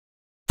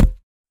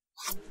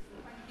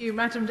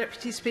Madam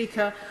Deputy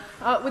Speaker.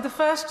 With the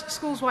first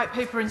Schools White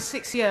Paper in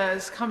 6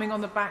 years coming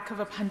on the back of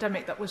a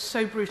pandemic that was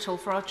so brutal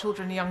for our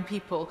children and young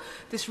people,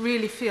 this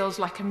really feels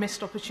like a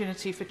missed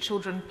opportunity for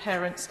children,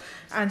 parents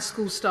and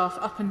school staff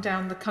up and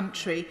down the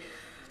country.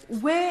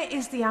 Where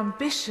is the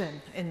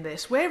ambition in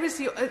this? Where is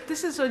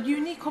this is a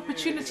unique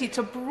opportunity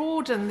to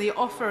broaden the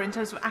offer in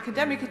terms of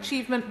academic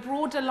achievement,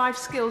 broader life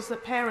skills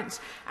that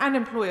parents and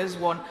employers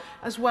want,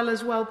 as well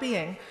as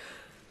well-being.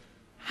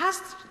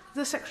 Has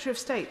the Secretary of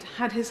State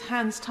had his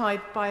hands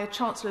tied by a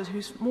Chancellor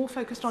who's more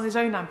focused on his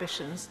own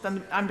ambitions than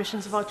the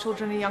ambitions of our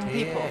children and young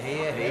people?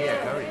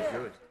 Very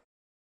good.